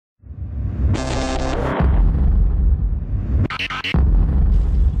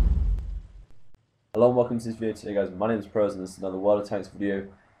Hello and welcome to this video today, guys. My name is Pros and this is another World of Tanks video,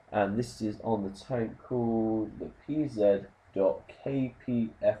 and this is on the tank called the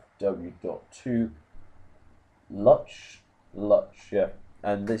PZ.KPFW.2 Luchs, yeah.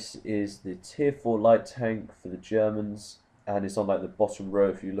 And this is the tier 4 light tank for the Germans, and it's on like the bottom row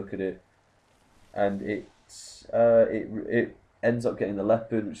if you look at it, and it ends up getting the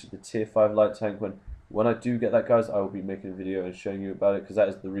Leopard, which is the tier 5 light tank. When I do get that, guys, I will be making a video and showing you about it, because that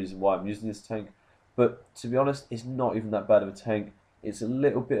is the reason why I'm using this tank. But to be honest, it's not even that bad of a tank. It's a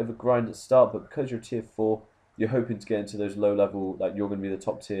little bit of a grind at start, but because you're tier 4, you're hoping to get into those low level, like you're going to be the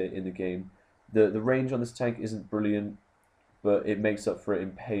top tier in the game. The range on this tank isn't brilliant, but it makes up for it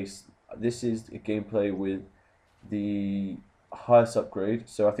in pace. This is a gameplay with the highest upgrade.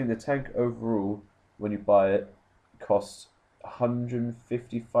 So I think the tank overall, when you buy it, costs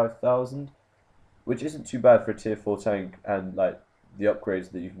 155,000, which isn't too bad for a tier 4 tank, and like the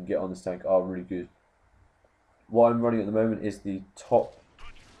upgrades that you can get on this tank are really good. What I'm running at the moment is the top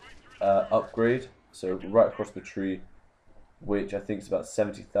upgrade, so right across the tree, which I think is about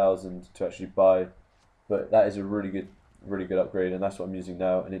 70,000 to actually buy, but that is a really good upgrade, and that's what I'm using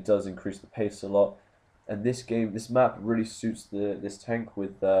now, and it does increase the pace a lot. And this map really suits this tank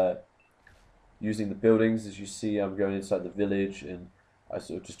with using the buildings. As you see, I'm going inside the village, and I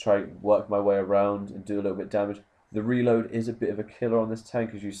sort of just try and work my way around and do a little bit of damage. The reload is a bit of a killer on this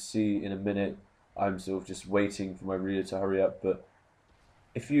tank, as you see in a minute. I'm sort of just waiting for my reload to hurry up, but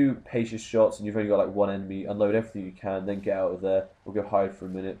if you pace your shots and you've only got like one enemy, unload everything you can, then get out of there, or go hide for a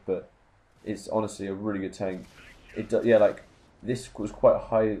minute. But it's honestly a really good tank. Yeah, like this was quite a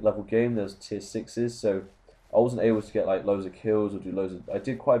high level game. There's tier 6s, so I wasn't able to get like loads of kills or do loads of. I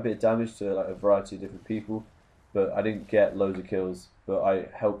did quite a bit of damage to like a variety of different people, but I didn't get loads of kills. But I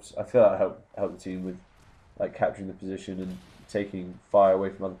helped. I feel like I helped the team with like capturing the position and taking fire away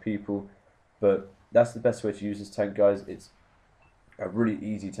from other people. But that's the best way to use this tank, guys. It's a really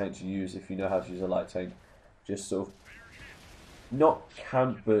easy tank to use if you know how to use a light tank. Just sort of not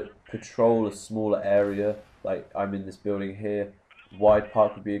camp, but patrol a smaller area. Like I'm in this building here. Wide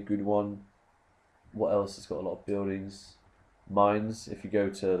Park would be a good one. What else has got a lot of buildings? Mines. If you go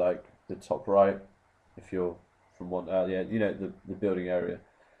to like the top right, if you're from one, yeah, you know the building area.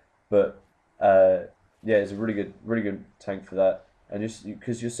 But yeah, it's a really good tank for that. And just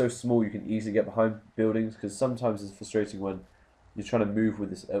because you're so small, you can easily get behind buildings. Because sometimes it's frustrating when you're trying to move with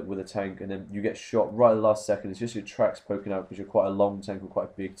this with a tank, and then you get shot right at the last second. It's just your tracks poking out because you're quite a long tank or quite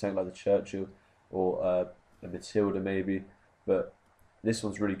a big tank like the Churchill or a Matilda maybe. But this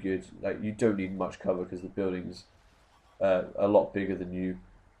one's really good. Like you don't need much cover because the building's a lot bigger than you.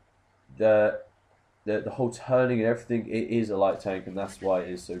 The whole turning and everything, it is a light tank, and that's why it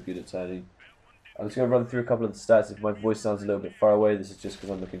is so good at turning. I'm just going to run through a couple of the stats. If my voice sounds a little bit far away, this is just because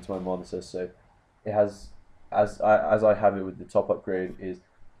I'm looking to my monitor. So it has, as I have it with the top upgrade, is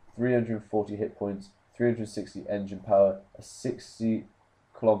 340 hit points, 360 engine power, a 60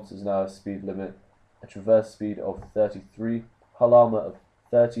 kilometers an hour speed limit, a traverse speed of 33, hull armor of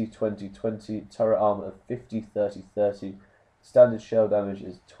 30, 20, 20, turret armor of 50, 30, 30, standard shell damage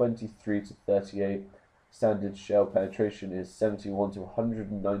is 23 to 38, standard shell penetration is 71 to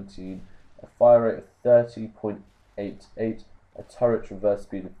 119, a fire rate of 30.88, a turret traverse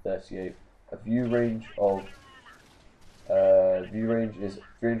speed of 38, a view range is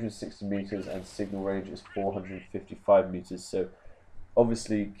 360 meters, and signal range is 455 meters. So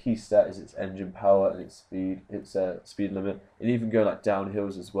obviously key stat is its engine power and its speed limit, and even going like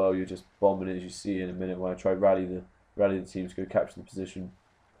downhills as well. You're just bombing it, as you see in a minute when I try rally the team to go capture the position.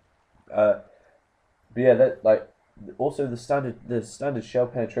 But yeah, that like. Also, the standard shell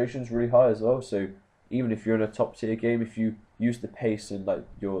penetration is really high as well. So even if you're in a top tier game, if you use the pace and like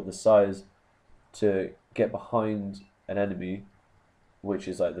the size to get behind an enemy, which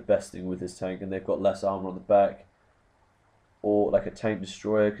is like the best thing with this tank, and they've got less armor on the back, or like a tank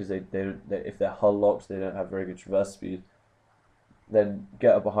destroyer, because if they're hull locked, they don't have very good traverse speed. Then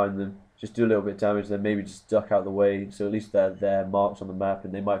get up behind them, just do a little bit of damage, then maybe just duck out of the way, so at least they're marked on the map,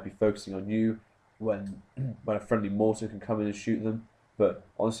 and they might be focusing on you when a friendly mortar can come in and shoot them. But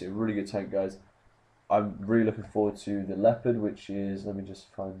honestly, a really good tank, guys. I'm really looking forward to the Leopard, which is, let me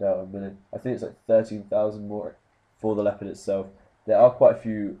just find out a minute, I think it's like 13,000 more for the Leopard itself. There are quite a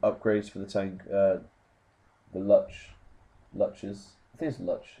few upgrades for the tank. The Luchs, I think it's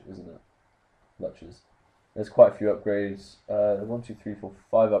Luchs, isn't it? Luchs. There's quite a few upgrades. 1, 2, 3, 4,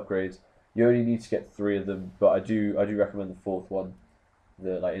 5 upgrades. You only need to get 3 of them, but I do recommend the 4th one.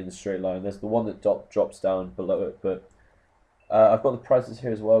 Like in the straight line. There's the one that drops down below it, but I've got the prices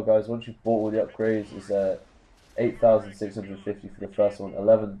here as well, guys. Once you've bought all the upgrades, is 8,650 for the first one,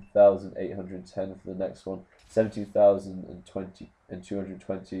 11,810 for the next one, 17,020 and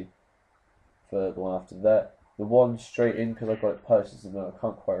 220 for the one after that. The one straight in, because I got it purchased and I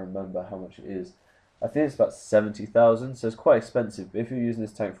can't quite remember how much it is. I think it's about 70,000, so it's quite expensive. But if you're using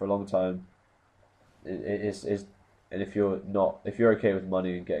this tank for a long time, it is, and if you're okay with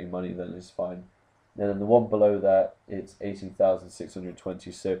money and getting money, then it's fine. And then the one below that, it's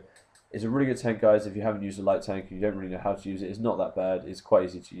 18,620. So it's a really good tank, guys. If you haven't used a light tank and you don't really know how to use it, it's not that bad. It's quite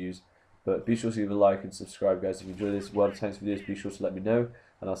easy to use. But be sure to leave a like and subscribe, guys. If you enjoy this World of Tanks videos, be sure to let me know.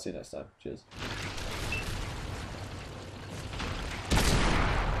 And I'll see you next time. Cheers.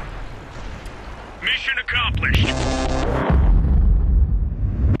 Mission accomplished.